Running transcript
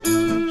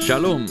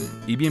Shalom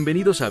y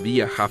bienvenidos a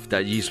Vía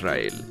Haftaj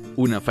Israel,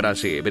 una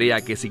frase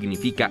hebrea que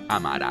significa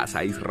amarás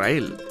a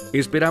Israel.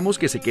 Esperamos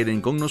que se queden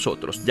con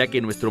nosotros, ya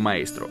que nuestro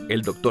maestro,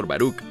 el Dr.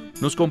 Baruch,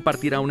 nos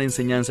compartirá una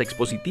enseñanza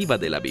expositiva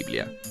de la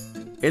Biblia.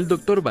 El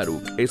Dr.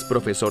 Baruch es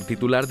profesor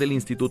titular del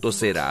Instituto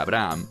Zera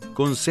Abraham,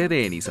 con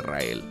sede en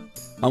Israel.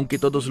 Aunque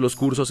todos los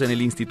cursos en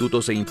el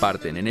instituto se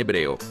imparten en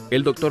hebreo,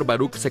 el Dr.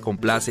 Baruch se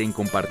complace en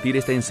compartir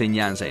esta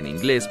enseñanza en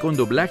inglés con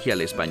doblaje al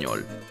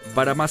español.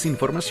 Para más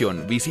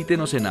información,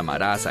 visítenos en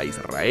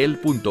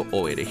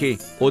amarasaisrael.org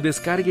o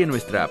descargue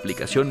nuestra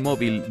aplicación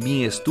móvil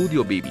Mi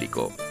Estudio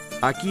Bíblico.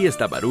 Aquí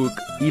está Baruch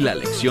y la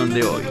lección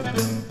de hoy.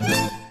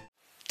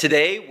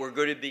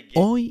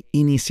 Hoy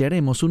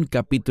iniciaremos un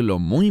capítulo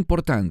muy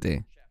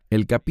importante,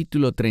 el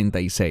capítulo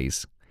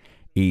 36,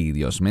 y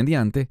Dios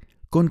mediante,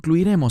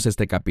 concluiremos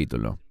este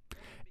capítulo.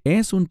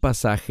 Es un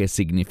pasaje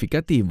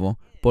significativo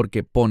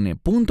porque pone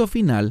punto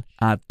final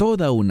a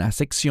toda una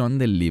sección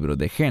del libro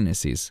de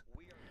Génesis.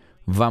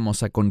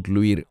 Vamos a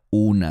concluir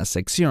una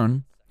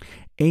sección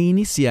e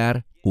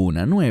iniciar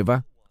una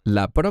nueva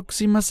la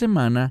próxima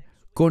semana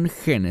con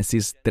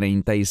Génesis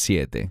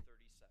 37.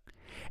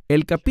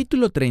 El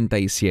capítulo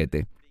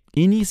 37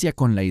 inicia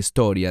con la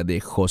historia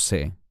de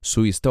José.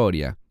 Su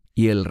historia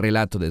y el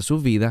relato de su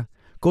vida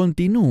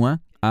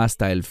continúa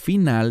hasta el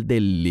final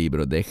del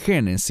libro de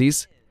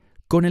Génesis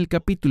con el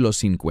capítulo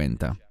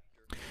 50.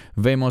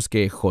 Vemos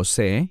que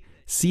José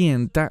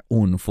sienta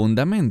un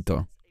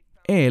fundamento.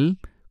 Él,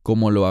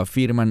 como lo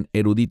afirman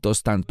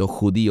eruditos tanto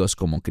judíos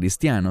como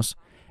cristianos,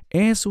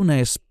 es una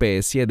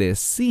especie de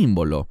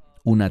símbolo,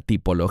 una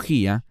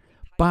tipología,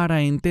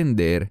 para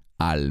entender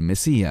al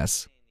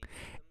Mesías.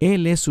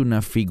 Él es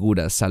una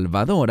figura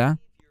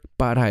salvadora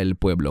para el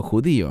pueblo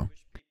judío.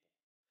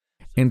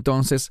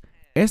 Entonces,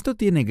 esto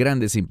tiene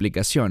grandes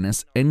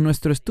implicaciones en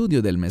nuestro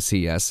estudio del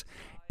Mesías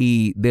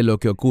y de lo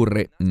que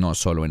ocurre no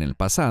solo en el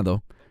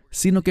pasado,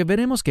 sino que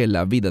veremos que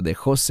la vida de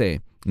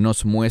José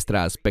nos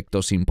muestra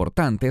aspectos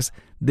importantes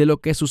de lo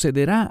que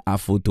sucederá a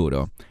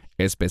futuro,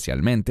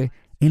 especialmente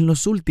en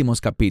los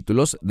últimos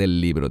capítulos del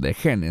libro de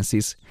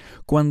Génesis,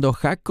 cuando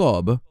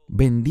Jacob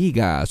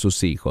bendiga a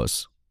sus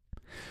hijos.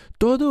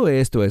 Todo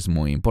esto es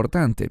muy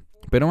importante,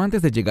 pero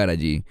antes de llegar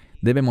allí,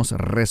 debemos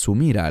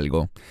resumir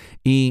algo,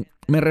 y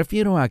me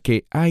refiero a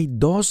que hay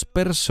dos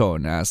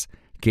personas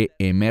que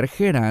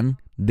emergerán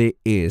de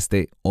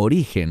este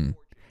origen.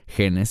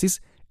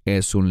 Génesis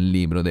es un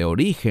libro de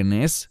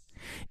orígenes,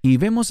 y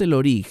vemos el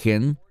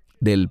origen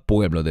del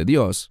pueblo de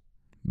Dios,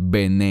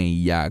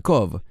 Benei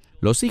Jacob,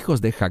 los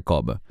hijos de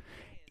Jacob,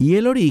 y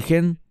el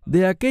origen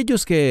de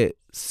aquellos que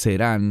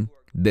serán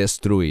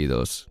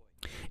destruidos.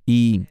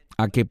 ¿Y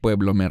a qué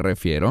pueblo me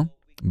refiero?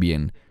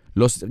 Bien,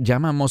 los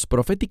llamamos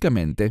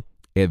proféticamente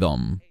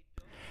Edom.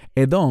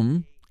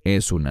 Edom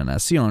es una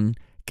nación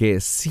que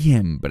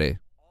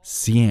siempre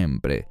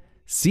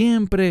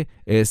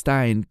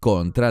está en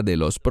contra de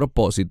los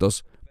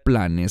propósitos,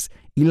 planes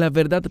y la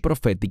verdad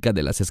profética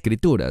de las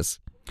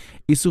Escrituras.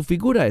 Y su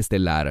figura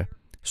estelar,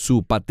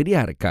 su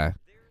patriarca,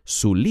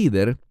 su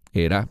líder,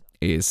 era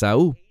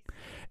Esaú.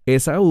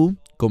 Esaú,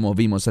 como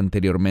vimos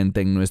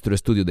anteriormente en nuestro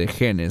estudio de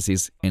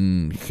Génesis,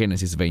 en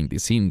Génesis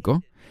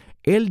 25,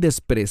 él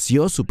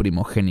despreció su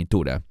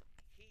primogenitura.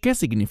 ¿Qué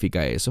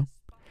significa eso?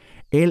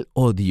 Él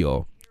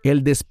odió,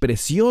 él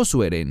despreció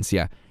su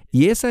herencia,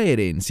 y esa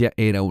herencia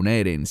era una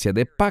herencia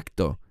de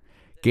pacto,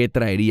 que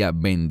traería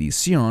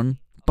bendición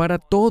para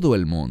todo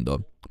el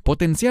mundo.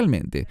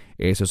 Potencialmente,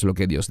 eso es lo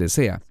que Dios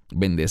desea,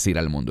 bendecir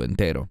al mundo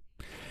entero.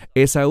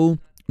 Esaú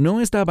no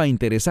estaba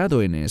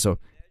interesado en eso,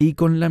 y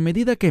con la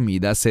medida que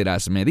midas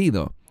serás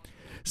medido.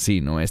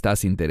 Si no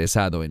estás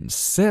interesado en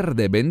ser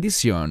de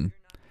bendición,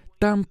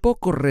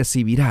 tampoco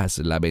recibirás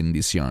la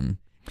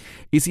bendición.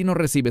 Y si no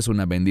recibes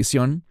una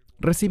bendición,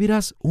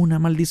 recibirás una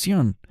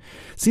maldición.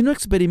 Si no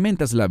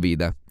experimentas la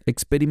vida,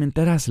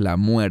 experimentarás la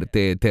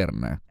muerte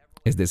eterna,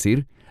 es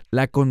decir,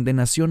 la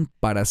condenación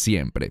para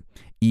siempre.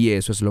 Y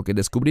eso es lo que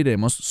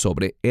descubriremos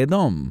sobre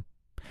Edom.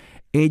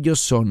 Ellos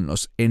son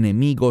los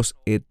enemigos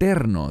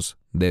eternos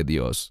de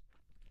Dios.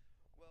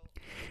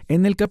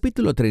 En el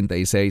capítulo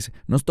 36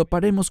 nos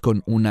toparemos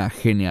con una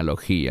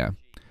genealogía,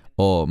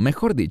 o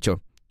mejor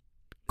dicho,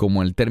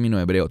 como el término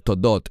hebreo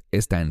todot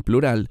está en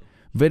plural,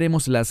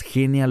 veremos las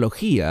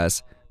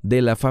genealogías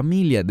de la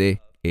familia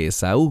de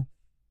Esaú.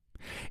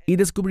 Y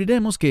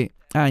descubriremos que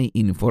hay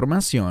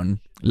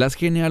información. Las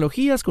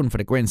genealogías con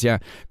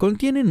frecuencia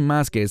contienen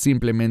más que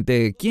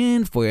simplemente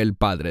quién fue el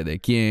padre de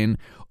quién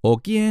o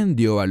quién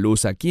dio a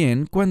luz a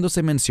quién cuando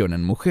se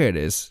mencionan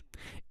mujeres.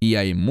 Y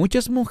hay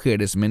muchas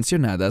mujeres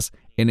mencionadas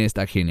en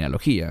esta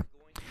genealogía.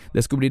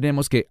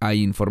 Descubriremos que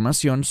hay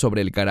información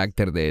sobre el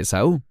carácter de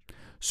Esaú,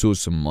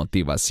 sus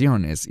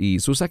motivaciones y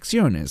sus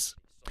acciones.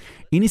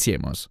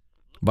 Iniciemos.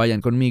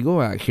 Vayan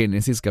conmigo a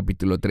Génesis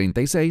capítulo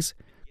 36,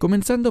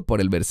 comenzando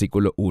por el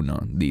versículo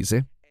 1,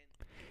 dice: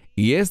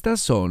 Y estas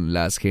son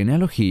las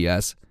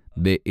genealogías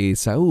de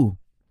Esaú.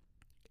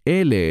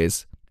 Él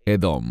es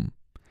Edom.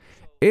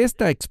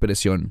 Esta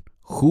expresión,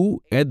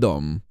 Hu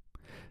Edom,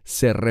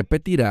 se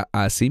repetirá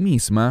a sí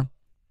misma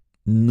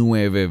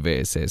 9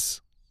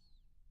 veces.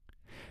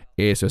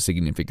 Eso es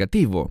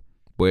significativo,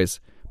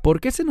 pues, ¿por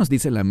qué se nos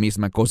dice la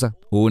misma cosa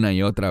una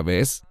y otra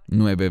vez,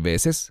 9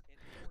 veces?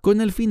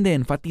 Con el fin de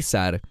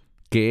enfatizar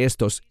que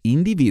estos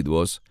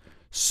individuos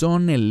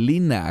son el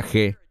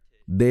linaje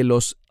de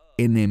los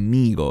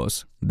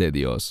enemigos de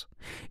Dios.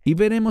 Y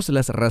veremos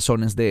las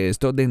razones de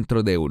esto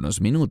dentro de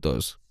unos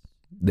minutos.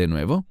 De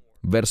nuevo,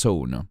 verso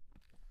 1.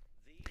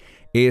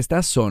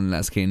 Estas son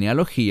las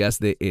genealogías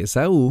de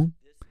Esaú.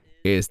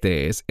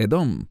 Este es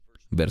Edom.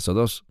 Verso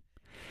 2.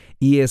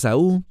 Y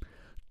Esaú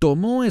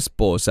tomó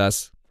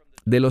esposas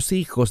de los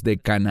hijos de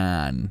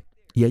Canaán.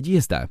 Y allí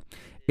está.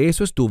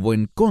 Eso estuvo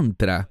en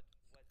contra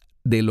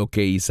de lo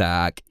que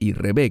Isaac y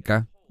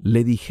Rebeca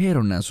le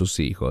dijeron a sus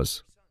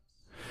hijos.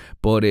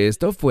 Por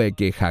esto fue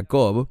que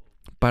Jacob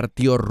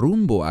partió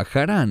rumbo a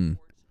Harán,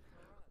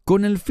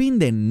 con el fin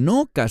de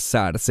no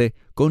casarse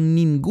con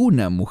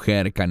ninguna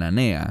mujer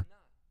cananea.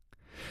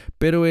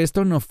 Pero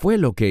esto no fue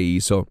lo que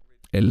hizo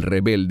el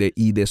rebelde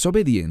y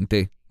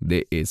desobediente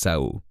de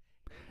Esaú.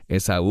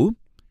 Esaú,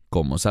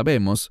 como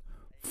sabemos,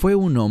 fue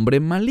un hombre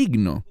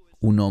maligno,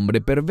 un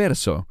hombre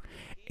perverso.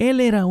 Él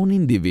era un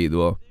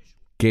individuo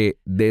que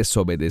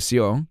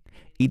desobedeció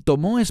y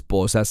tomó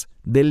esposas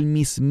del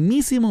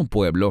mismísimo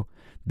pueblo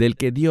del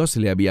que Dios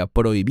le había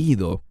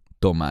prohibido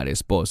tomar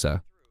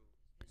esposa.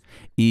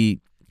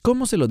 ¿Y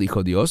cómo se lo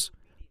dijo Dios?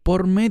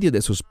 Por medio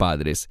de sus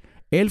padres.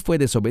 Él fue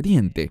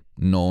desobediente,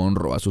 no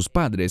honró a sus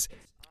padres,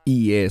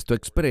 y esto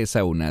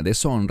expresa una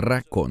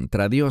deshonra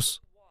contra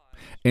Dios.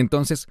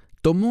 Entonces,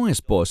 tomó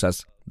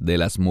esposas de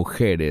las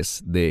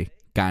mujeres de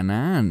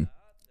Canaán.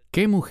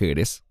 ¿Qué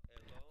mujeres?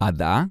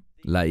 Adá,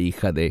 la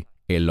hija de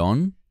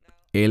Elón,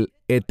 el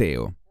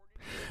eteo.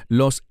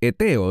 Los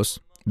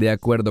eteos, de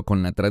acuerdo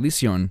con la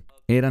tradición,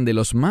 eran de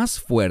los más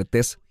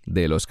fuertes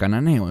de los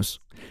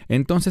cananeos.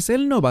 Entonces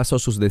él no basó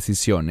sus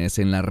decisiones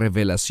en la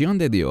revelación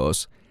de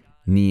Dios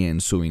ni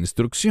en su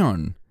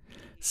instrucción,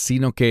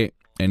 sino que,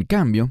 en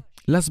cambio,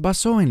 las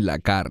basó en la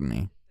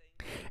carne.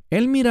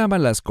 Él miraba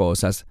las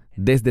cosas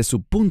desde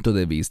su punto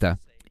de vista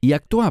y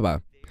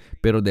actuaba,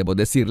 pero debo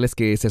decirles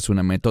que esa es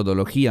una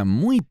metodología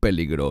muy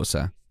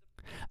peligrosa.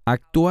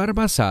 Actuar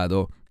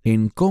basado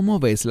en cómo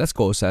ves las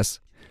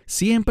cosas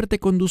siempre te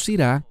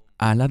conducirá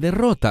a la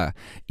derrota,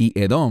 y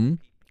Edom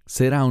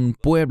será un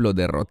pueblo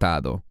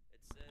derrotado.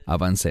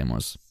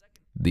 Avancemos.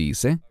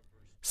 Dice,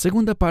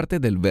 segunda parte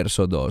del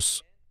verso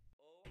 2.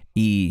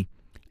 Y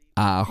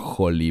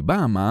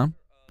Aholibama,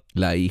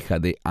 la hija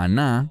de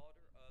Aná,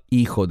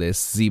 hijo de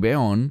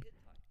Zibeón,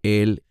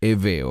 el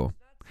heveo.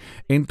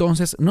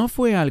 Entonces no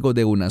fue algo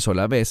de una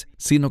sola vez,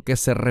 sino que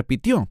se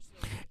repitió.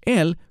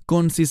 Él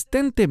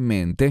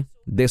consistentemente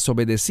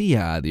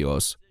desobedecía a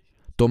Dios,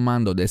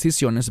 tomando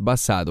decisiones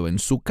basado en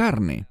su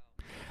carne.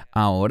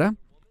 Ahora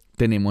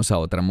tenemos a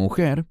otra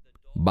mujer,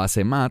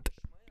 Basemat,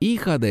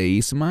 hija de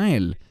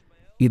Ismael.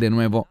 Y de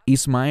nuevo,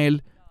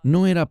 Ismael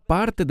no era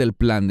parte del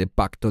plan de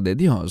pacto de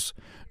Dios,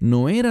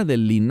 no era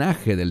del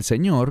linaje del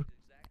Señor,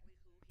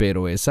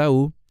 pero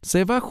Esaú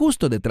se va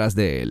justo detrás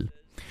de él.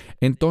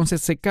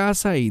 Entonces se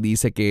casa y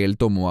dice que él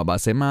tomó a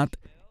Basemat,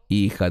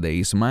 hija de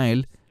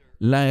Ismael,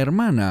 la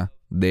hermana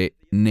de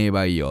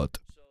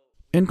Nebaiot.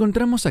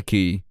 Encontramos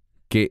aquí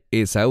que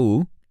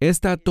Esaú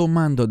está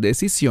tomando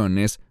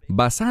decisiones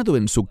basado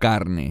en su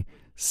carne,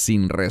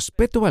 sin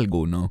respeto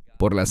alguno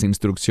por las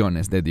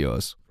instrucciones de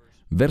Dios.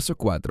 Verso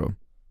 4.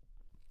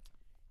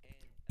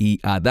 Y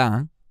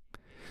Adá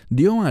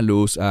dio a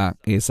luz a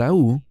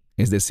Esaú,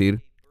 es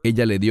decir,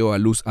 ella le dio a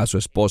luz a su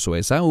esposo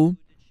Esaú.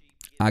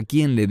 ¿A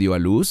quién le dio a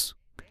luz?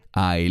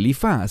 A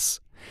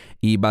Elifaz.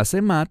 Y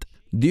Basemat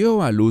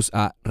dio a luz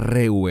a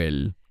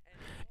Reuel.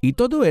 Y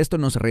todo esto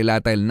nos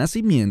relata el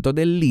nacimiento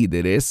de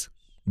líderes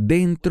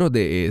dentro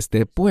de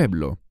este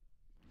pueblo.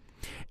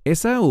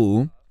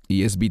 Esaú,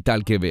 y es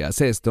vital que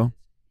veas esto,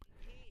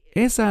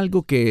 es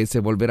algo que se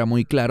volverá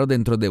muy claro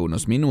dentro de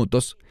unos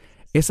minutos.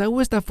 Esaú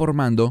está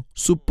formando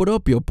su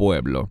propio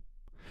pueblo.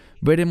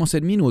 Veremos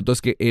en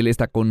minutos que él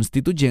está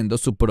constituyendo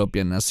su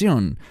propia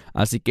nación,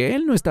 así que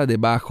él no está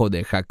debajo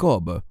de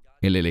Jacob,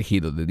 el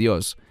elegido de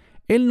Dios.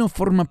 Él no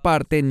forma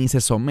parte, ni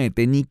se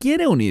somete, ni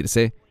quiere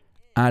unirse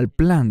al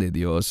plan de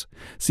Dios,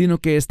 sino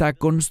que está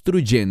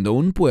construyendo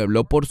un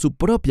pueblo por su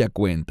propia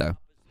cuenta,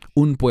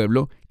 un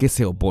pueblo que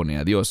se opone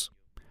a Dios.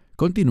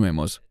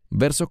 Continuemos,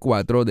 verso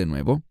 4 de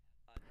nuevo.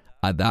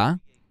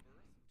 Adá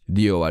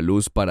dio a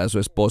luz para su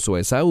esposo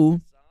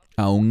Esaú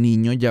a un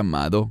niño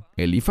llamado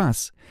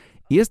Elifaz,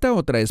 y esta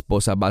otra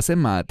esposa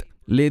Basemat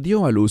le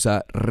dio a luz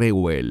a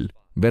Reuel.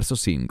 Verso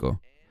 5.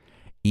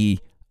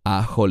 Y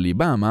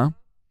Aholibama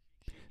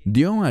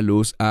dio a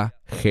luz a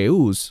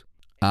Jeús,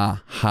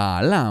 a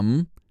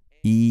Jaalam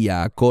y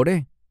a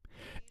Coré.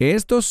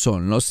 Estos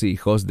son los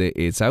hijos de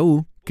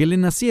Esaú que le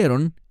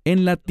nacieron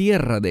en la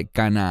tierra de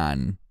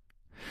Canaán.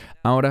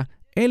 Ahora,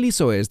 él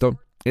hizo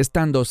esto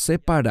estando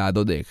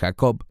separado de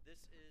Jacob.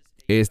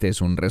 Este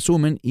es un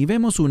resumen y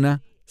vemos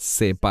una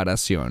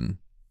separación.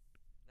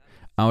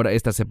 Ahora,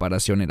 esta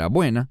separación era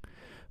buena,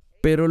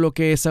 pero lo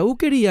que Esaú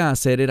quería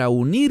hacer era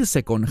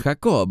unirse con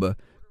Jacob,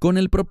 con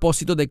el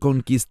propósito de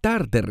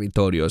conquistar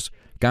territorios,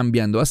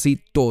 cambiando así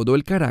todo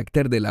el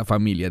carácter de la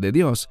familia de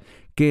Dios,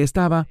 que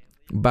estaba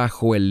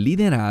bajo el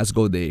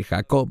liderazgo de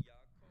Jacob.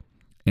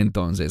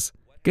 Entonces,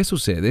 ¿qué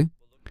sucede?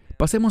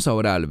 Pasemos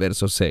ahora al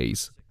verso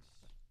 6.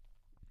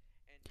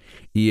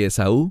 Y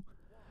Esaú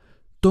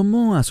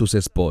tomó a sus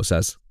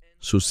esposas,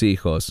 sus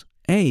hijos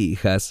e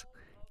hijas,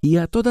 y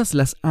a todas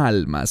las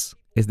almas,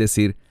 es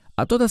decir,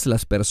 a todas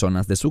las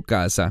personas de su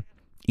casa,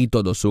 y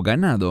todo su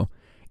ganado,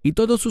 y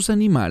todos sus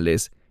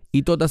animales,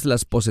 y todas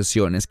las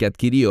posesiones que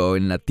adquirió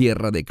en la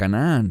tierra de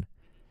Canaán.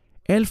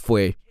 Él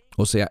fue,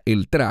 o sea,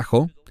 él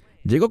trajo,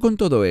 llegó con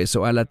todo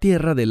eso a la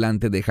tierra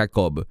delante de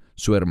Jacob,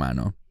 su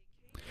hermano.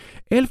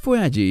 Él fue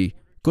allí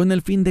con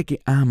el fin de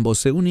que ambos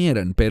se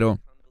unieran, pero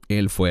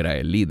él fuera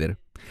el líder.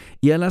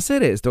 Y al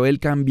hacer esto, él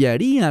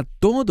cambiaría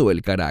todo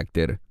el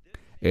carácter.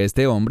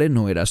 Este hombre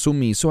no era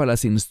sumiso a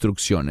las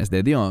instrucciones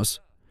de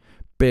Dios,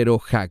 pero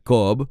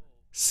Jacob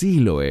sí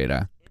lo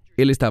era.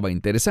 Él estaba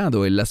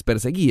interesado, él las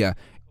perseguía.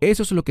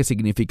 Eso es lo que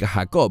significa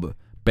Jacob,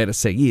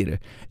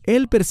 perseguir.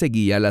 Él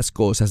perseguía las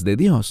cosas de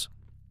Dios.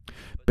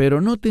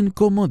 Pero noten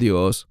cómo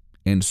Dios,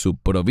 en su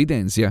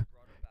providencia,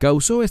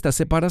 causó esta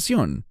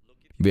separación.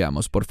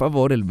 Veamos por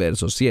favor el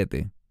verso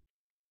 7.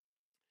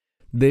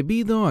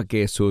 Debido a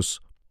que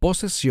sus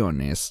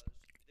posesiones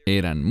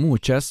eran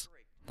muchas,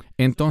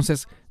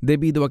 entonces,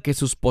 debido a que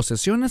sus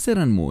posesiones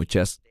eran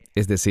muchas,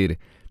 es decir,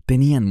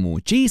 tenían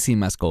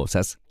muchísimas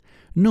cosas,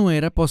 no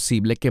era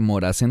posible que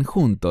morasen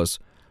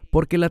juntos,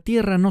 porque la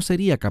tierra no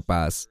sería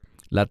capaz,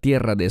 la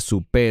tierra de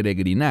su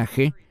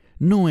peregrinaje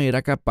no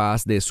era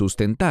capaz de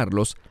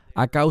sustentarlos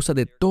a causa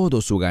de todo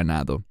su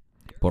ganado.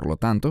 Por lo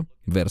tanto,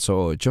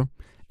 verso 8,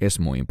 es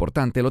muy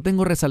importante, lo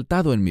tengo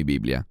resaltado en mi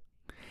Biblia.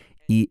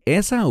 Y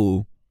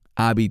Esaú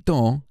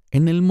habitó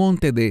en el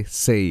monte de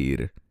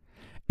Seir.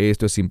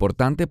 Esto es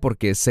importante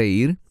porque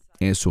Seir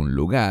es un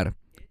lugar.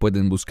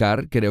 Pueden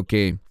buscar, creo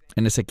que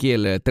en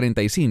Ezequiel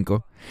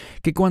 35,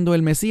 que cuando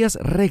el Mesías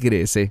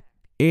regrese,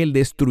 Él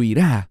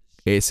destruirá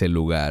ese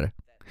lugar.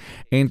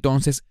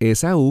 Entonces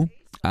Esaú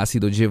ha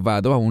sido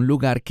llevado a un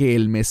lugar que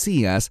el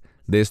Mesías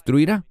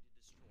destruirá.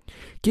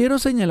 Quiero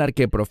señalar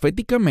que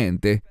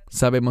proféticamente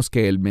sabemos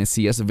que el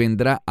Mesías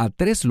vendrá a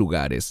 3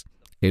 lugares.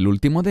 El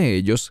último de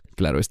ellos,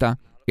 claro está,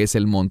 es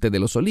el Monte de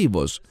los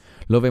Olivos.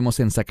 Lo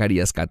vemos en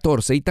Zacarías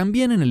 14 y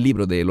también en el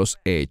libro de los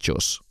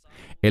Hechos.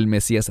 El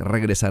Mesías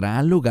regresará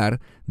al lugar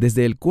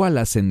desde el cual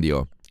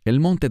ascendió, el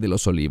Monte de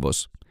los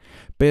Olivos.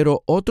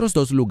 Pero otros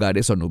 2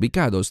 lugares son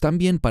ubicados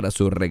también para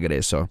su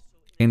regreso.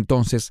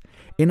 Entonces,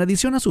 en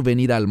adición a su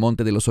venida al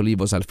Monte de los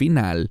Olivos al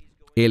final,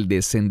 Él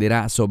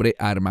descenderá sobre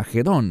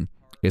Armagedón,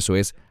 eso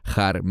es,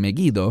 Har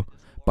Megiddo,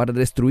 para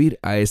destruir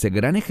a ese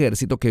gran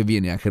ejército que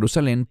viene a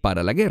Jerusalén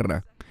para la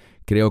guerra.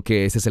 Creo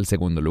que ese es el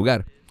segundo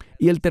lugar.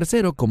 Y el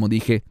tercero, como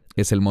dije,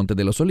 es el Monte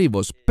de los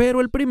Olivos, pero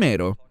el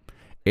primero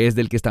es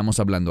del que estamos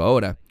hablando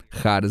ahora,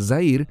 Har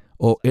Zair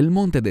o el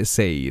Monte de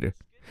Seir.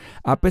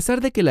 A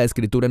pesar de que la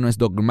Escritura no es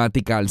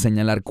dogmática al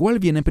señalar cuál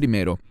viene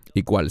primero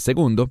y cuál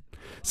segundo,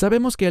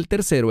 sabemos que el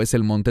tercero es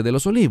el Monte de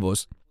los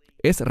Olivos.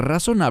 Es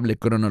razonable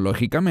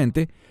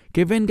cronológicamente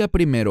que venga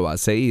primero a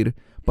Seir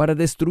para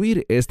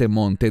destruir este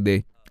monte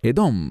de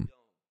Edom.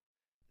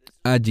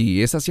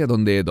 Allí es hacia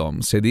donde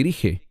Edom se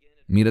dirige.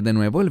 Mira de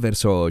nuevo el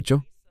verso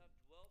 8.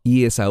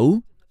 Y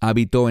Esaú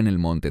habitó en el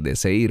monte de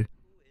Seir.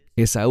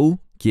 Esaú,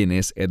 quien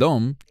es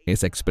Edom,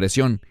 esa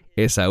expresión,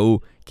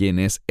 Esaú, quien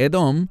es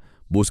Edom,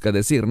 busca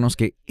decirnos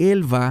que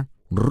él va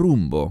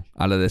rumbo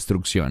a la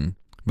destrucción.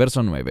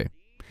 Verso 9.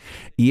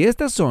 Y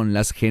estas son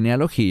las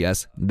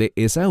genealogías de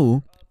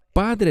Esaú,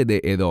 padre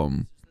de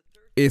Edom.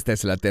 Esta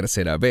es la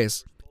tercera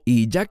vez,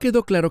 y ya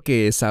quedó claro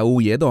que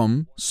Esaú y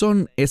Edom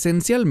son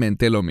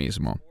esencialmente lo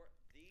mismo.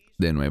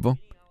 De nuevo,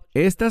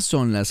 estas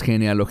son las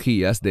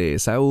genealogías de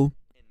Esaú,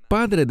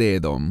 padre de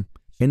Edom,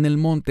 en el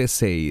monte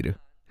Seir.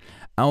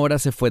 Ahora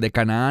se fue de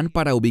Canaán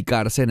para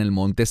ubicarse en el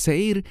monte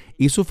Seir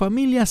y su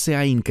familia se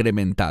ha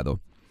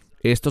incrementado.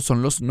 Estos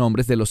son los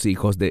nombres de los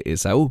hijos de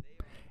Esaú.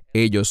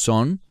 Ellos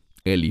son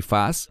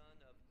Elifaz,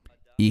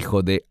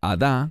 hijo de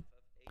Adá,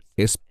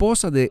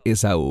 esposa de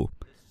Esaú,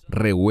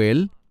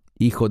 Reuel,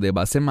 hijo de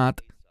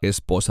Basemat,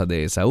 esposa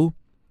de Esaú.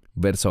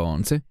 Verso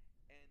 11.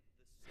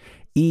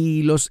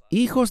 Y los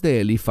hijos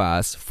de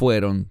Elifaz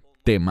fueron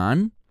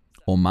Temán,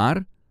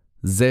 Omar,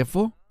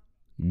 Zefo,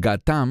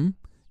 Gatam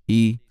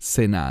y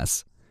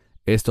Cenaz,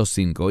 estos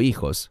 5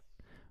 hijos.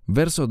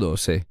 Verso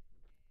 12.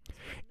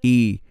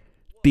 Y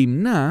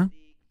Timná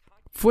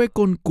fue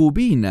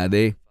concubina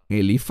de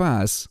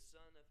Elifaz,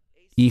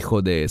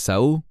 hijo de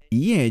Esaú,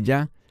 y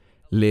ella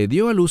le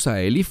dio a luz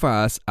a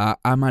Elifaz a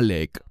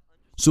Amalec.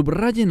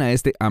 Subrayen a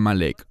este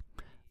Amalec.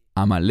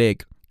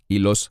 Amalec y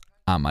los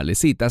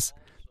amalecitas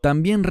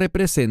también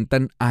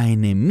representan a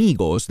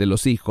enemigos de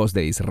los hijos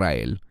de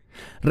Israel.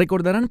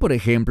 Recordarán, por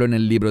ejemplo, en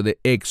el libro de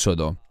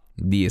Éxodo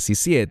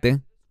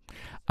 17,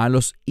 a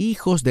los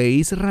hijos de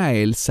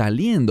Israel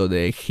saliendo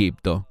de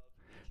Egipto,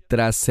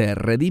 tras ser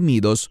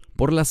redimidos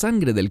por la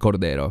sangre del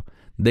Cordero,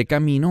 de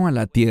camino a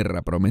la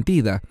tierra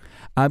prometida,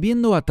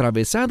 habiendo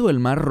atravesado el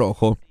Mar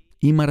Rojo,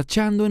 y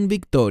marchando en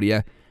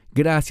victoria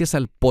gracias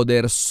al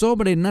poder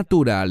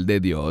sobrenatural de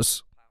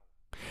Dios.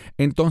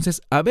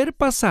 Entonces, haber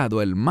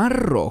pasado el Mar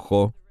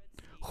Rojo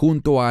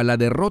junto a la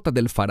derrota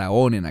del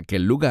faraón en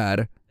aquel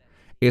lugar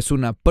es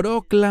una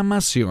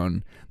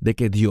proclamación de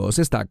que Dios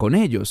está con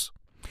ellos.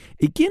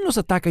 ¿Y quién los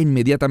ataca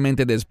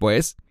inmediatamente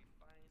después?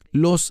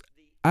 Los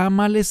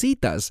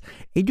amalecitas.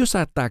 Ellos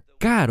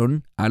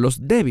atacaron a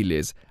los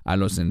débiles, a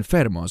los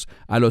enfermos,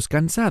 a los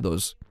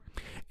cansados.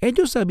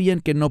 Ellos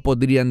sabían que no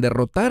podrían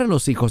derrotar a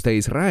los hijos de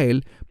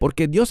Israel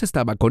porque Dios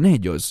estaba con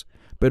ellos,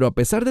 pero a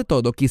pesar de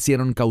todo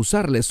quisieron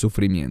causarles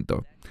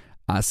sufrimiento.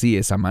 Así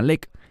es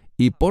Amalec.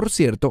 Y por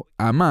cierto,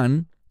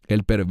 Amán,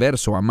 el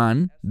perverso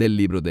Amán del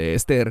libro de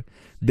Esther,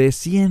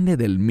 desciende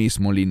del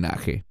mismo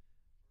linaje.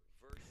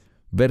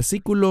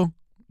 Versículo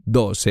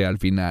 12 al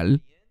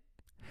final.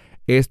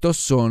 Estos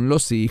son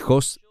los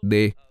hijos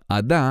de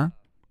Adá,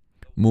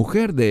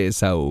 mujer de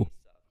Esaú.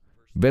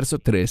 Verso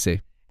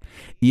 13.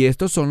 Y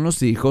estos son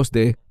los hijos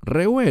de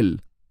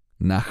Reuel,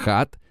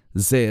 Nahat,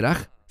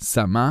 Zerach,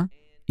 Samá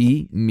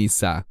y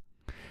Misá.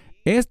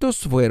 Estos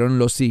fueron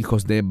los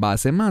hijos de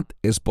Basemat,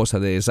 esposa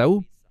de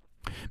Esaú.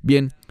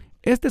 Bien,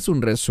 este es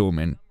un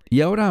resumen,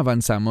 y ahora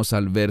avanzamos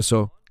al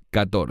verso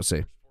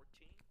 14.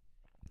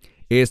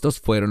 Estos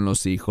fueron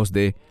los hijos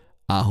de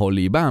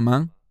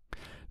Aholibama,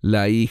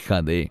 la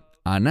hija de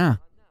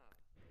Aná,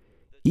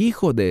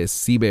 hijo de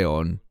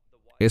Sibeón,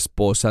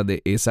 esposa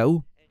de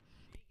Esaú.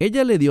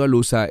 Ella le dio a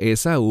luz a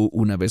Esaú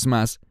una vez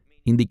más,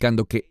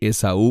 indicando que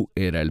Esaú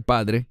era el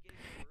padre.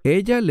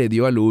 Ella le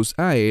dio a luz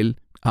a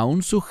él a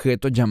un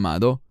sujeto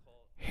llamado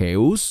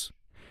Jeús,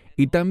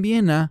 y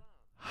también a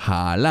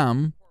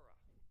Jaalam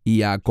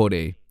y a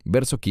Coré.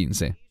 Verso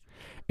 15.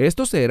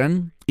 Estos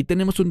eran, y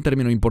tenemos un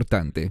término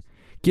importante.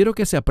 Quiero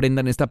que se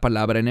aprendan esta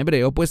palabra en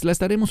hebreo, pues la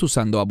estaremos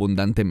usando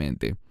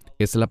abundantemente.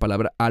 Es la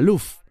palabra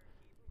aluf,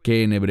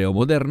 que en hebreo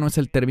moderno es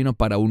el término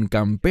para un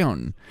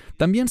campeón.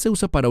 También se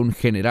usa para un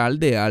general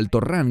de alto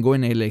rango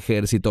en el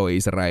ejército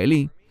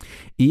israelí,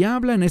 y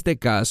habla en este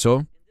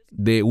caso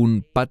de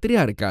un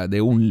patriarca,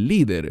 de un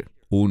líder,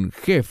 un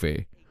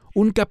jefe,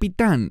 un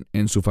capitán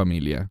en su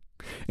familia.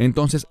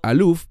 Entonces,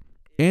 aluf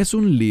es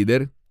un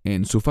líder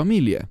en su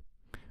familia.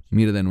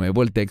 Mire de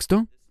nuevo el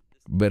texto,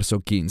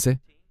 verso 15.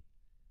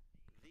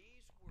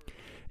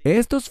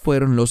 Estos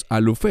fueron los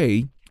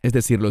alufei, es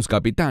decir, los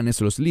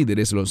capitanes, los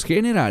líderes, los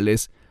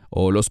generales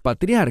o los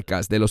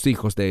patriarcas de los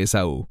hijos de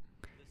Esaú,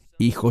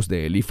 hijos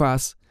de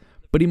Elifaz,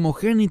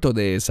 primogénito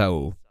de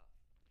Esaú.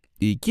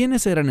 ¿Y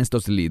quiénes eran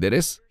estos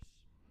líderes?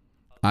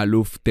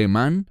 Aluf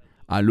Temán,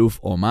 Aluf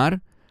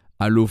Omar,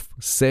 Aluf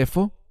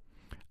Sefo,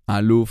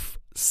 Aluf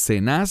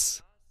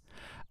Cenaz,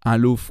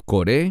 Aluf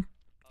Coré,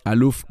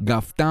 Aluf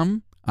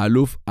Gaftam,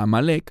 Aluf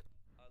Amalek.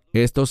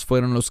 Estos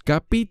fueron los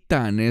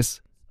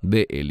capitanes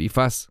de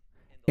Elifaz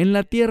en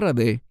la tierra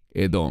de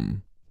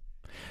Edom.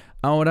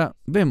 Ahora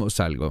vemos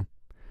algo.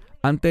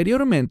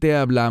 Anteriormente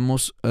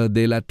hablamos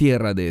de la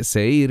tierra de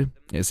Seir,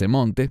 ese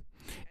monte,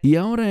 y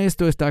ahora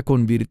esto está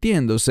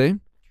convirtiéndose,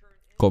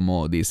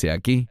 como dice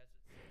aquí,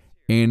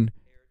 en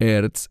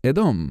Erz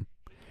Edom.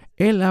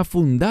 Él ha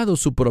fundado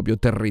su propio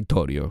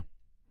territorio.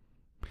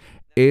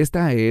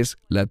 Esta es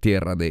la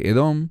tierra de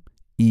Edom,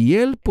 y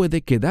él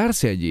puede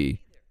quedarse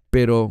allí,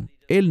 pero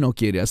él no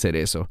quiere hacer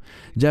eso.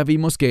 Ya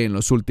vimos que en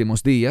los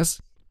últimos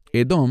días,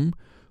 Edom,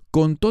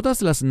 con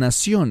todas las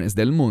naciones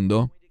del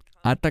mundo,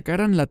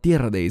 atacarán la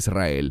tierra de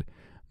Israel,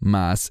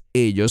 mas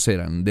ellos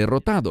serán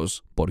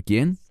derrotados. ¿Por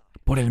quién?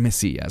 Por el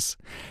Mesías.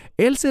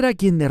 Él será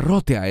quien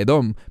derrote a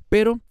Edom,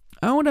 pero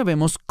ahora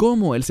vemos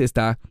cómo él se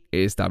está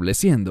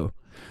estableciendo,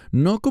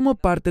 no como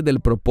parte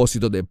del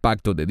propósito de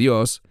pacto de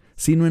Dios,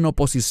 sino en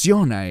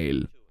oposición a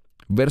él.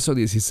 Verso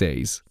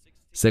 16,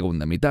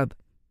 segunda mitad.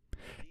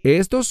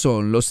 Estos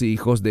son los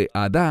hijos de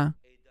Adá.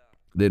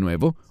 De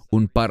nuevo,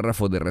 un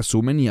párrafo de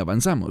resumen y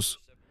avanzamos.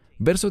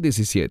 Verso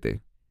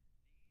 17.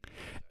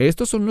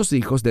 Estos son los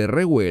hijos de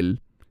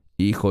Reuel,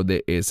 hijo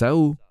de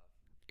Esaú,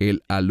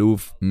 el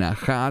aluf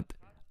Nahat,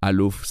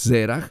 aluf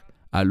Zerach,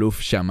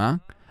 aluf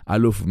Shamá,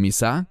 aluf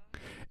Misá.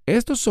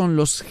 Estos son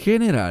los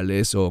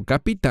generales o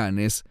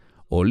capitanes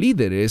o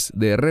líderes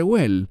de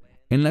Reuel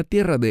en la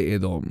tierra de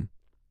Edom.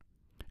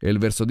 El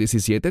verso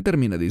 17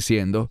 termina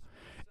diciendo,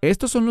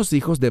 estos son los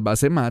hijos de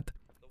Basemat,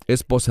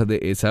 esposa de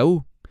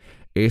Esaú.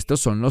 Estos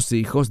son los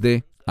hijos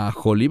de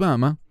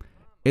Aholibama,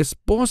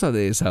 esposa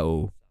de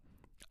Esaú.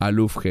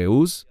 Aluf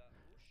Jeús,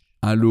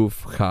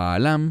 Aluf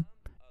Jaalam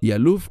y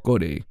Aluf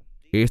Coré.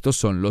 Estos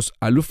son los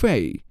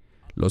alufei,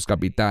 los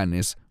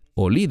capitanes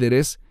o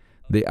líderes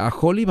de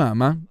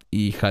Aholibama,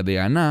 hija de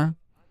Aná,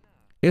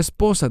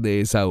 esposa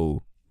de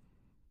Esaú.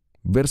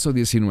 Verso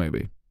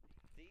 19.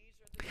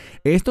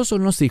 Estos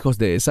son los hijos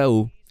de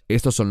Esaú,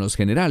 estos son los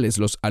generales,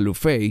 los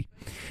alufei,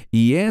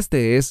 y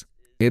este es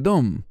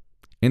Edom.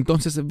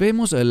 Entonces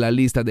vemos la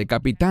lista de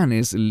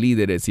capitanes,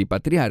 líderes y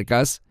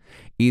patriarcas,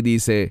 y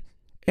dice,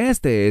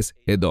 este es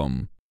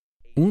Edom.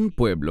 Un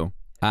pueblo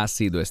ha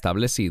sido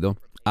establecido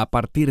a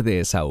partir de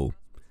Esaú.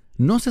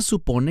 No se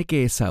supone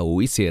que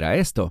Esaú hiciera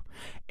esto.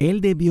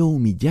 Él debió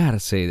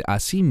humillarse a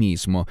sí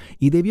mismo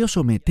y debió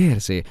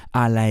someterse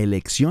a la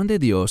elección de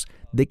Dios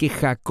de que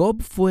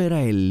Jacob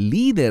fuera el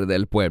líder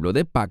del pueblo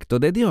de pacto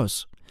de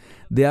Dios.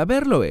 De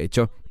haberlo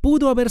hecho,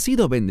 pudo haber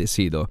sido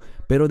bendecido,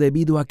 pero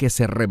debido a que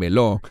se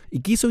rebeló y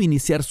quiso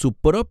iniciar su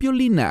propio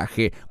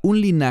linaje, un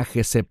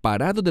linaje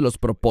separado de los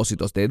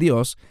propósitos de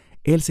Dios,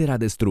 él será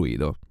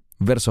destruido.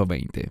 Verso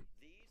 20.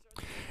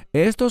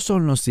 Estos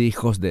son los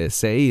hijos de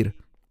Seir,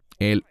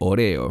 el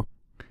Oreo,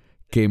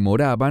 que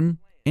moraban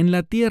en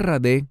la tierra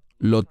de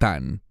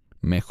Lotán,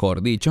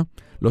 mejor dicho,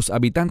 los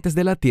habitantes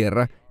de la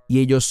tierra, y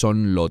ellos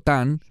son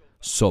Lotán,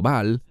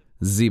 Sobal,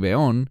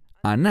 Zibeón,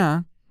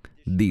 Aná,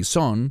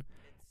 Disón,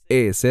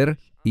 Eser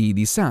y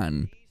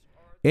Disán.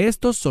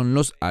 Estos son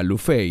los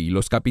Alufei,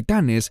 los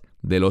capitanes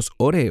de los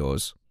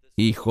Oreos,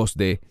 hijos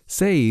de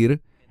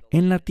Seir,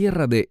 en la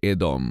tierra de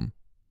Edom.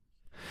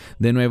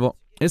 De nuevo,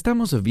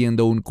 estamos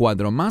viendo un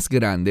cuadro más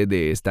grande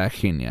de esta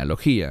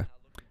genealogía.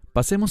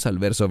 Pasemos al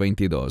verso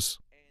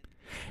 22.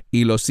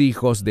 Y los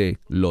hijos de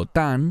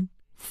Lotán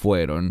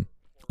fueron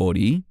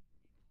Ori,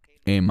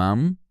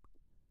 Emam,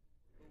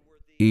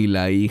 y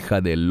la hija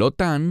de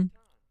Lotán,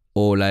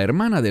 o la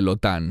hermana de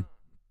Lotán,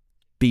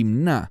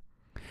 Timná.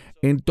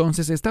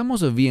 Entonces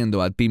estamos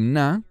viendo a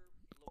Timná,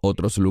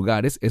 otros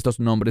lugares. Estos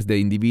nombres de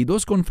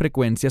individuos con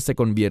frecuencia se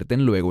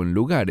convierten luego en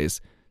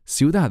lugares,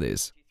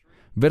 ciudades.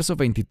 Verso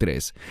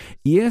 23.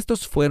 Y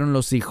estos fueron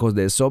los hijos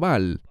de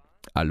Sobal,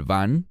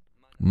 Alván,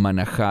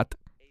 Manahat,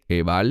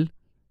 Ebal,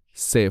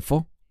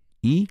 Sefo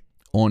y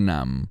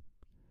Onam.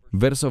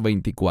 Verso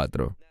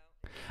 24.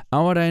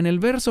 Ahora en el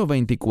verso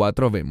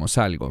 24 vemos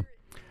algo.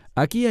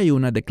 Aquí hay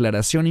una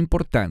declaración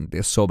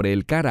importante sobre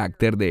el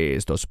carácter de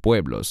estos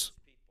pueblos.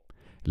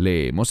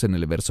 Leemos en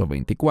el verso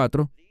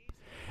 24.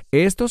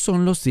 Estos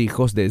son los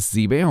hijos de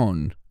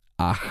Zibeón,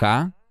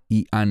 Ajá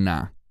y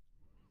Aná.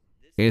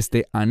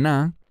 Este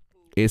Aná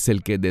es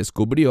el que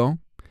descubrió,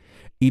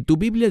 y tu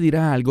Biblia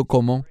dirá algo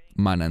como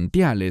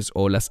manantiales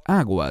o las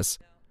aguas.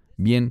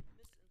 Bien,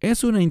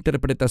 es una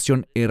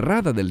interpretación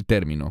errada del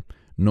término.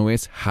 No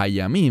es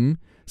Hayamim,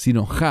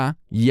 sino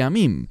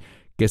Ha-Yamim,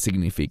 que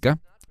significa,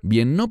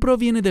 bien, no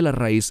proviene de la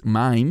raíz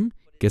Maim,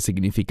 que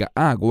significa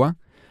agua,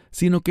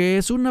 sino que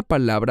es una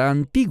palabra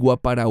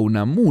antigua para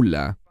una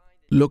mula.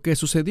 Lo que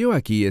sucedió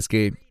aquí es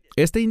que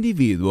este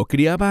individuo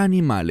criaba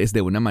animales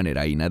de una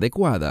manera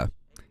inadecuada,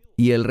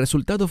 y el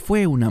resultado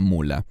fue una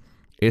mula.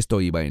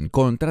 Esto iba en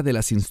contra de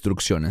las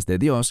instrucciones de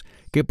Dios,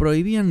 que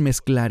prohibían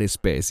mezclar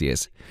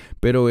especies,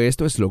 pero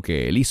esto es lo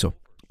que él hizo.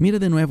 Mire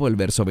de nuevo el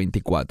verso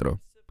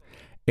 24.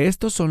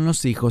 Estos son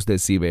los hijos de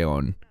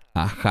Zibeón,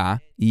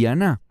 Ajá y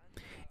Aná.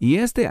 Y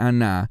este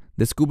Aná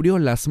descubrió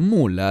las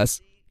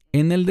mulas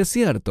en el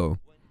desierto,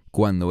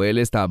 cuando él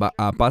estaba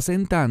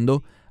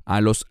apacentando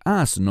a los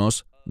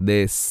asnos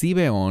de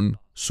Zibeón,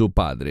 su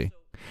padre.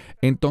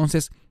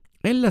 Entonces,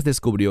 él las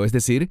descubrió, es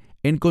decir,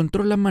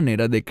 encontró la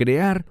manera de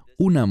crear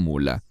una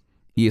mula,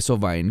 y eso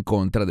va en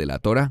contra de la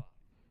Torá.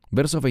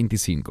 Verso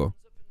 25.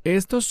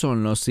 Estos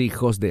son los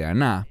hijos de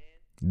Aná,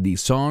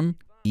 Disón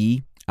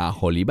y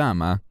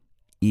Aholibama,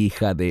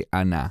 hija de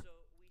Aná.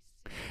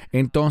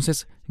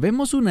 Entonces,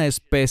 vemos una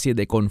especie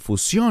de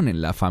confusión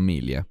en la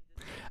familia.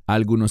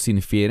 Algunos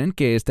infieren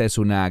que esta es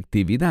una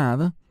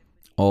actividad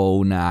o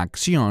una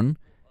acción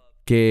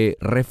que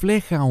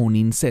refleja un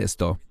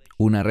incesto,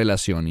 una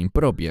relación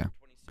impropia.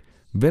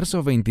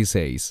 Verso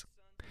 26.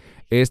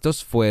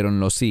 Estos fueron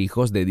los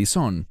hijos de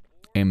Disón,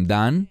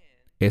 Emdán,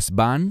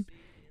 Esbán,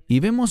 y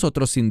vemos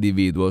otros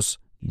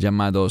individuos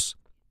llamados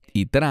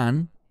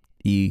Itrán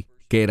y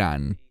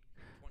Querán.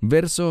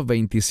 Verso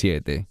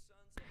 27.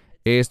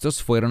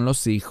 Estos fueron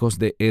los hijos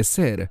de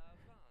Eser,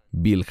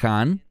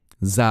 Bilhán,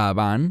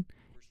 Zaabán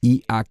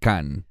y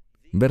Acán.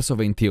 Verso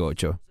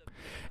 28.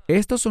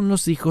 Estos son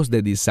los hijos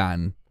de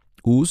Disán,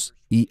 Uz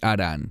y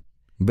Arán.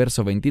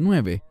 Verso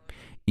 29.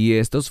 Y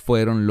estos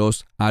fueron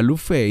los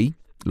Alufei,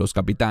 los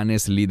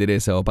capitanes,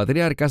 líderes o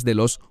patriarcas de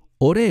los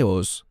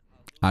Oreos,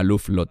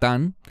 Aluf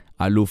Lotán,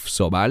 Aluf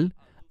Sobal,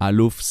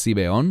 Aluf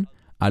Zibeón,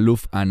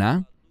 Aluf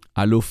Aná,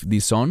 Aluf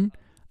Disón,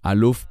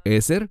 Aluf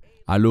Eser,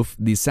 Aluf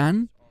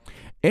Disán.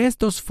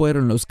 Estos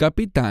fueron los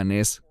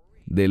capitanes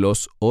de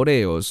los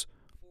Oreos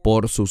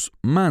por sus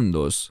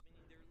mandos,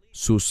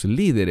 sus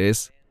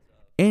líderes,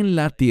 en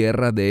la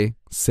tierra de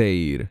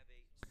Seir.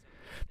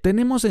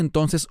 Tenemos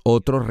entonces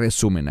otro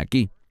resumen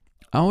aquí.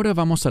 Ahora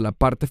vamos a la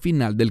parte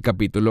final del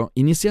capítulo,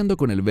 iniciando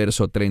con el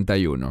verso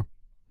 31.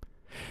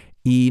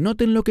 Y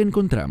noten lo que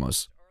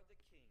encontramos.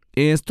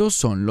 Estos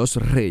son los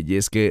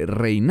reyes que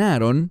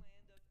reinaron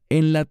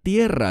en la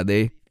tierra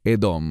de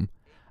Edom,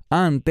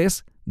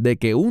 antes de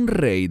que un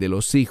rey de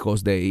los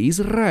hijos de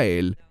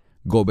Israel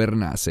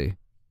gobernase.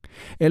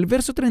 El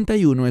verso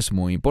 31 es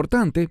muy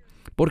importante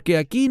porque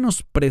aquí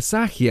nos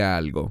presagia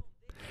algo.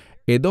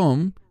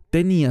 Edom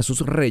tenía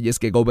sus reyes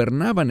que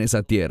gobernaban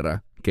esa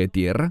tierra. ¿Qué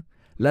tierra?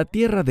 La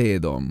tierra de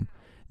Edom.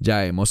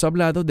 Ya hemos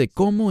hablado de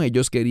cómo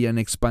ellos querían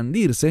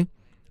expandirse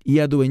y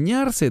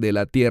adueñarse de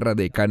la tierra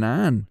de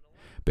Canaán,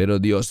 pero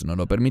Dios no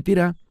lo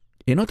permitirá.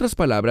 En otras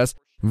palabras,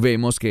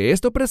 Vemos que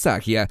esto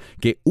presagia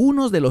que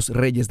uno de los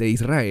reyes de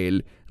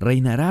Israel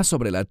reinará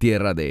sobre la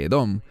tierra de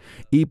Edom,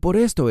 y por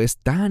esto es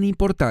tan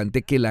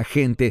importante que la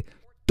gente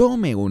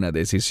tome una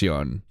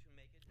decisión.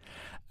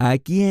 ¿A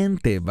quién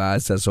te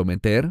vas a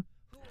someter?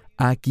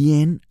 ¿A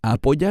quién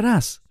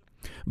apoyarás?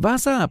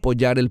 ¿Vas a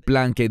apoyar el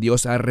plan que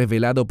Dios ha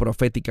revelado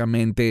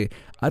proféticamente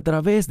a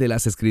través de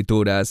las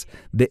Escrituras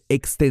de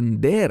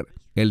extender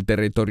el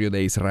territorio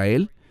de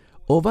Israel?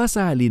 ¿O vas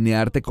a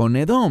alinearte con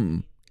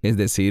Edom, es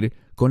decir,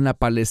 con la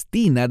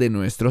Palestina de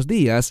nuestros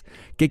días,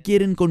 que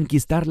quieren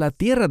conquistar la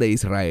tierra de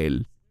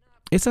Israel?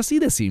 Es así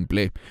de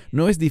simple.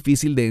 No es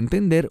difícil de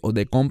entender o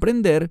de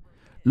comprender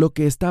lo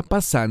que está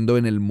pasando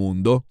en el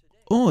mundo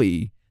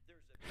hoy.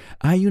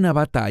 Hay una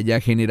batalla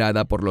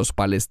generada por los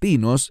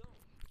palestinos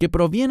que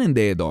provienen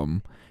de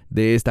Edom,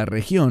 de esta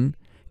región,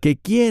 que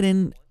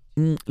quieren,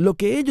 lo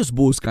que ellos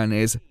buscan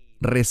es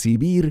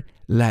recibir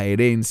la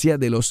herencia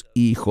de los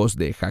hijos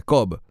de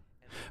Jacob,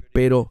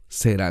 pero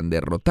serán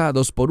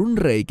derrotados por un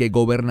rey que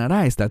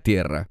gobernará esta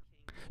tierra.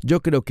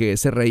 Yo creo que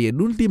ese rey en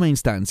última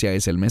instancia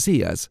es el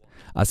Mesías.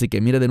 Así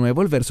que mira de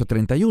nuevo el verso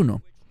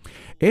 31.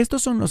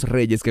 Estos son los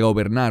reyes que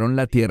gobernaron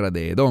la tierra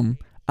de Edom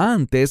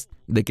antes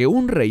de que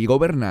un rey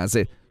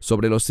gobernase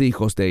sobre los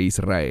hijos de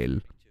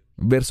Israel.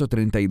 Verso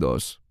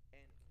 32.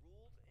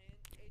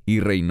 Y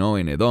reinó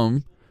en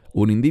Edom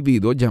un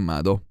individuo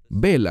llamado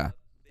Bela,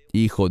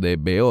 hijo de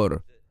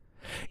Beor,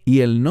 y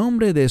el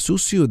nombre de su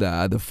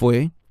ciudad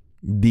fue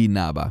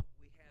Dinaba.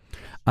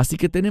 Así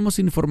que tenemos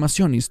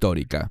información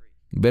histórica.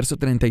 Verso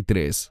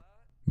 33.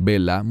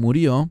 Bela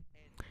murió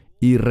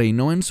y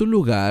reinó en su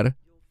lugar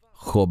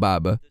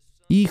Jobab,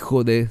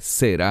 hijo de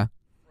Sera,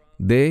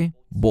 de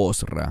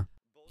Bosra.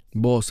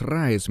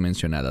 Bosra es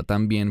mencionada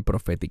también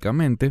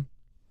proféticamente,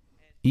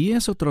 y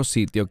es otro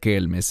sitio que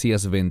el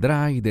Mesías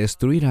vendrá y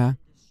destruirá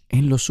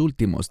en los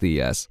últimos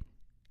días,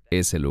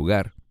 ese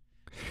lugar.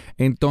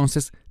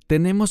 Entonces,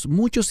 tenemos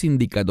muchos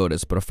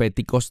indicadores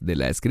proféticos de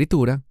la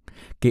Escritura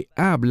que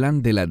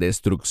hablan de la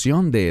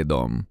destrucción de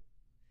Edom.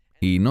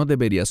 Y no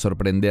debería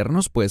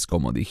sorprendernos, pues,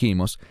 como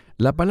dijimos,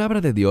 la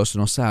palabra de Dios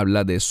nos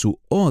habla de su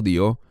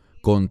odio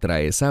contra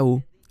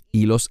Esaú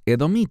y los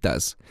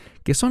edomitas,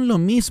 que son lo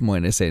mismo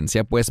en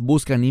esencia, pues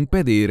buscan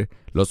impedir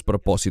los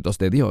propósitos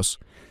de Dios.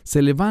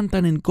 Se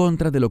levantan en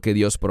contra de lo que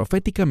Dios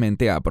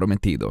proféticamente ha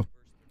prometido.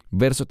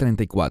 Verso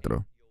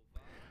 34.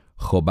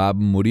 Jobab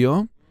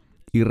murió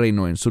y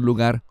reinó en su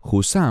lugar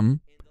Husam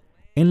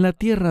en la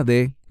tierra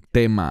de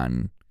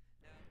Temán.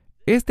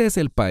 Este es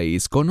el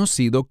país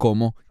conocido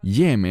como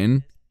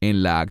Yemen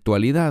en la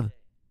actualidad.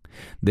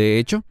 De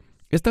hecho,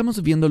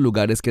 estamos viendo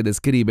lugares que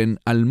describen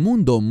al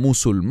mundo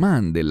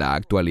musulmán de la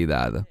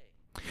actualidad.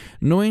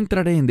 No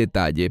entraré en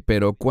detalle,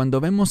 pero cuando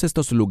vemos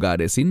estos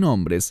lugares y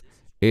nombres,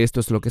 esto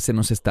es lo que se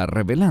nos está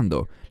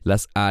revelando,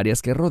 las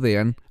áreas que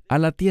rodean a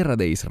la tierra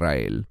de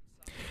Israel.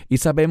 Y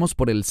sabemos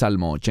por el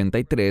Salmo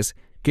 83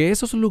 que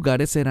esos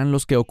lugares serán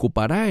los que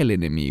ocupará el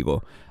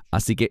enemigo.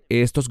 Así que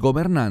estos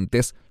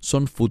gobernantes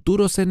son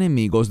futuros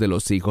enemigos de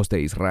los hijos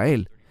de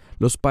Israel,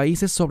 los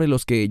países sobre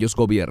los que ellos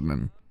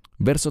gobiernan.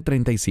 Verso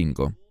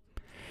 35.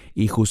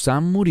 Y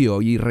Husam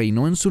murió y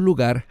reinó en su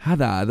lugar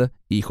Hadad,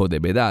 hijo de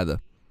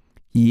Bedad.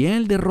 Y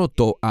él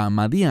derrotó a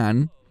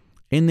Madián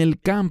en el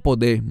campo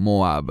de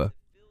Moab.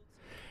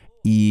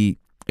 Y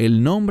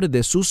el nombre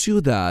de su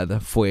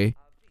ciudad fue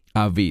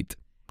Avit.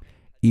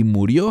 Y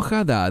murió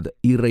Hadad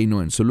y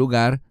reinó en su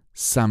lugar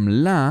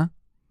Samla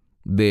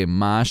de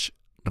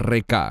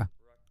Mash-Reká.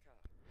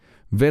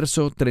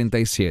 Verso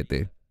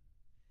 37.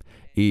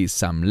 Y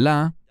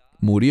Samla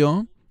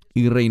murió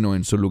y reinó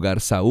en su lugar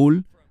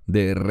Saúl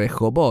de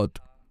Rehobot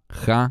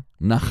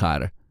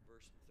Ja-Nahar.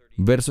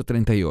 Verso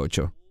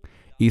 38.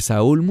 Y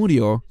Saúl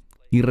murió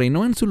y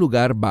reinó en su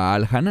lugar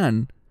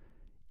Baal-Hanán,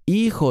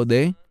 hijo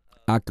de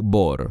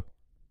Acbor.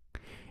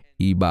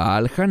 Y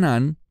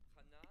Baal-Hanán,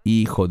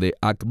 hijo de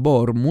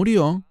Acbor,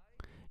 murió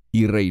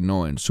y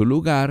reinó en su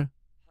lugar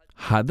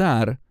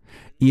Hadar,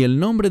 y el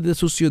nombre de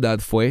su ciudad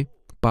fue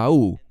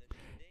Paú,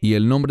 y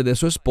el nombre de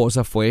su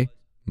esposa fue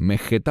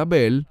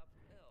Mejetabel,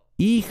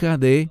 hija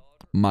de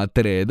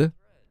Matred,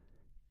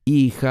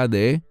 hija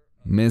de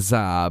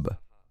Mezaab.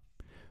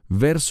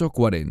 Verso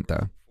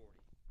 40.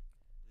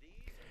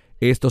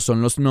 Estos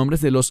son los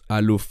nombres de los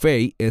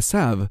Alufei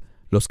Esav,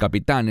 los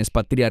capitanes,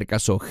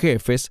 patriarcas o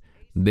jefes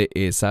de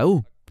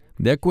Esaú,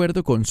 de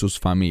acuerdo con sus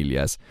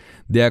familias,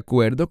 de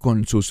acuerdo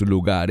con sus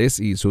lugares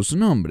y sus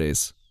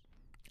nombres.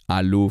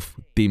 Aluf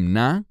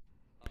Timna,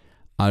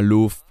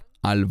 Aluf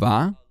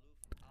Alba,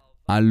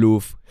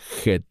 Aluf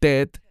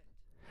Getet,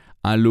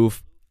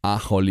 Aluf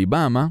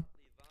Aholibama,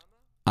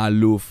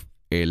 Aluf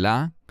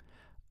Elá,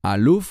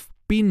 Aluf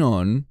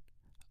Pinón,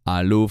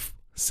 Aluf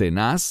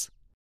Cenaz,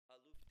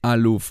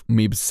 Aluf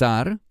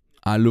Mibsar,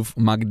 Aluf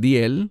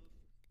Magdiel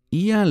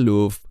y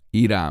Aluf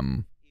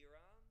Hiram.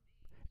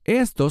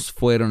 Estos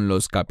fueron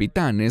los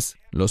capitanes,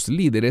 los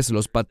líderes,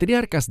 los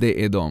patriarcas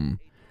de Edom,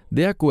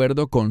 de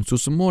acuerdo con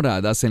sus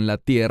moradas en la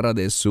tierra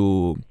de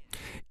su...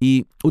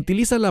 Y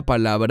utiliza la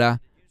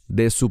palabra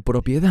de su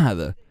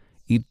propiedad,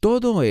 y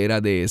todo era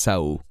de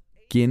Esaú.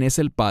 quien es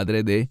el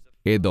padre de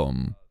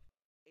Edom.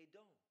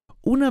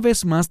 Una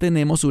vez más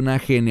tenemos una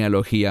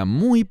genealogía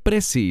muy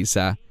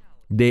precisa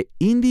de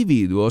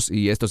individuos,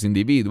 y estos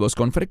individuos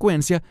con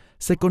frecuencia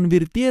se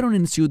convirtieron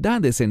en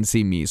ciudades en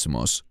sí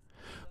mismos.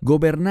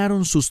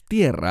 Gobernaron sus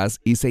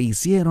tierras y se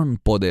hicieron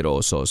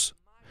poderosos.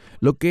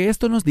 Lo que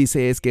esto nos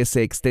dice es que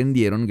se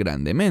extendieron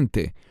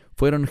grandemente.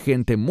 Fueron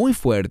gente muy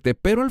fuerte,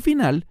 pero al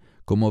final,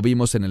 como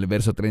vimos en el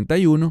verso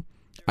 31,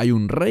 hay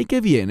un rey que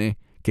viene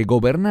que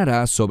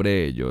gobernará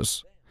sobre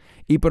ellos.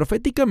 Y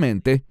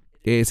proféticamente,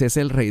 ese es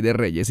el Rey de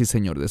Reyes y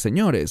Señor de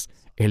Señores,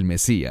 el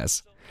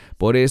Mesías.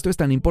 Por esto es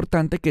tan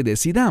importante que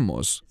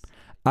decidamos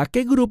a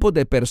qué grupo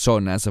de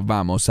personas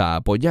vamos a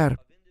apoyar.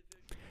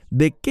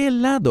 ¿De qué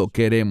lado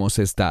queremos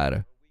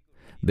estar?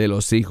 ¿De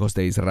los hijos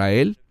de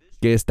Israel,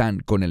 que están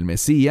con el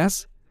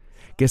Mesías,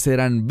 que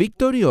serán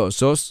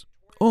victoriosos?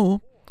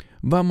 ¿O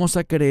vamos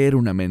a creer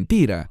una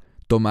mentira,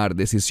 tomar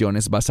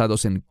decisiones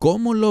basadas en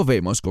cómo lo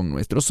vemos con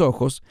nuestros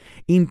ojos,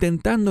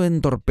 intentando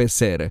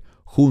entorpecer,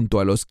 junto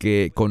a los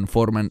que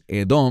conforman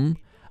Edom,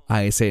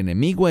 a ese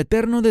enemigo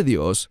eterno de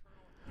Dios?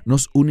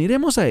 Nos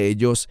uniremos a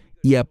ellos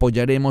y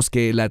apoyaremos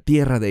que la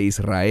tierra de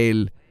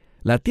Israel,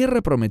 la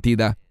tierra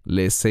prometida,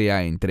 les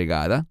sea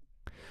entregada.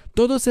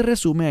 Todo se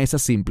resume a esa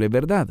simple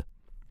verdad.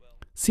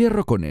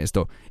 Cierro con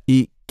esto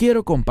y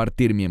quiero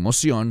compartir mi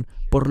emoción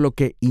por lo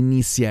que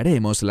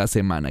iniciaremos la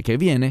semana que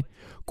viene,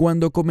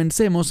 cuando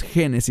comencemos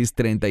Génesis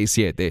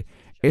 37,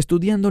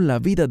 estudiando la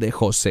vida de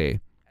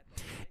José.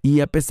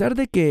 Y a pesar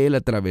de que él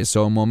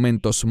atravesó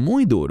momentos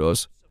muy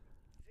duros,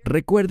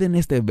 recuerden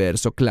este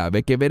verso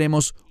clave que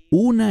veremos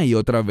una y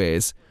otra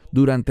vez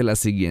durante las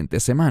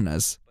siguientes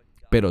semanas.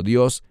 Pero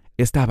Dios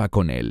estaba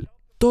con él.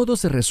 Todo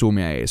se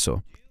resume a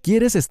eso.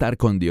 ¿Quieres estar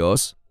con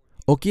Dios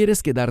o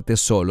quieres quedarte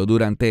solo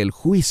durante el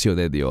juicio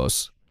de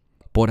Dios,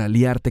 por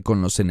aliarte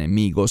con los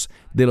enemigos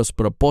de los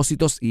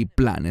propósitos y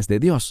planes de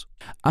Dios?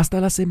 Hasta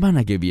la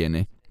semana que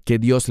viene, que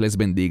Dios les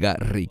bendiga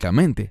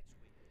ricamente.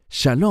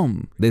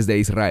 Shalom desde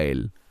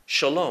Israel.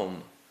 Shalom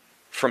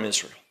from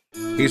Israel.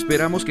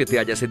 Esperamos que te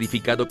hayas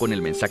edificado con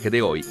el mensaje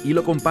de hoy y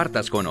lo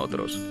compartas con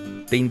otros.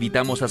 Te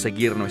invitamos a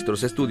seguir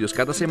nuestros estudios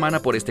cada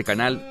semana por este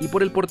canal y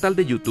por el portal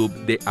de YouTube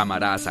de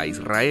Amarás a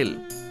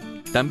Israel.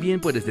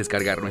 También puedes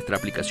descargar nuestra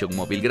aplicación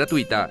móvil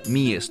gratuita,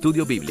 Mi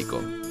Estudio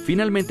Bíblico.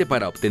 Finalmente,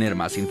 para obtener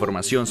más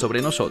información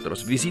sobre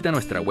nosotros, visita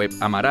nuestra web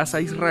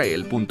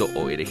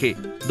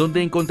amarasaisrael.org,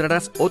 donde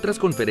encontrarás otras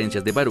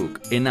conferencias de Baruch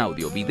en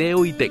audio,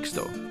 video y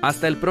texto.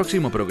 Hasta el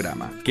próximo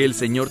programa. Que el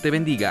Señor te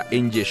bendiga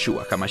en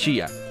Yeshua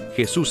HaMashiach,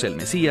 Jesús el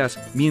Mesías,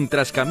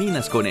 mientras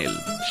caminas con Él.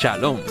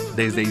 Shalom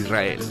desde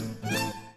Israel.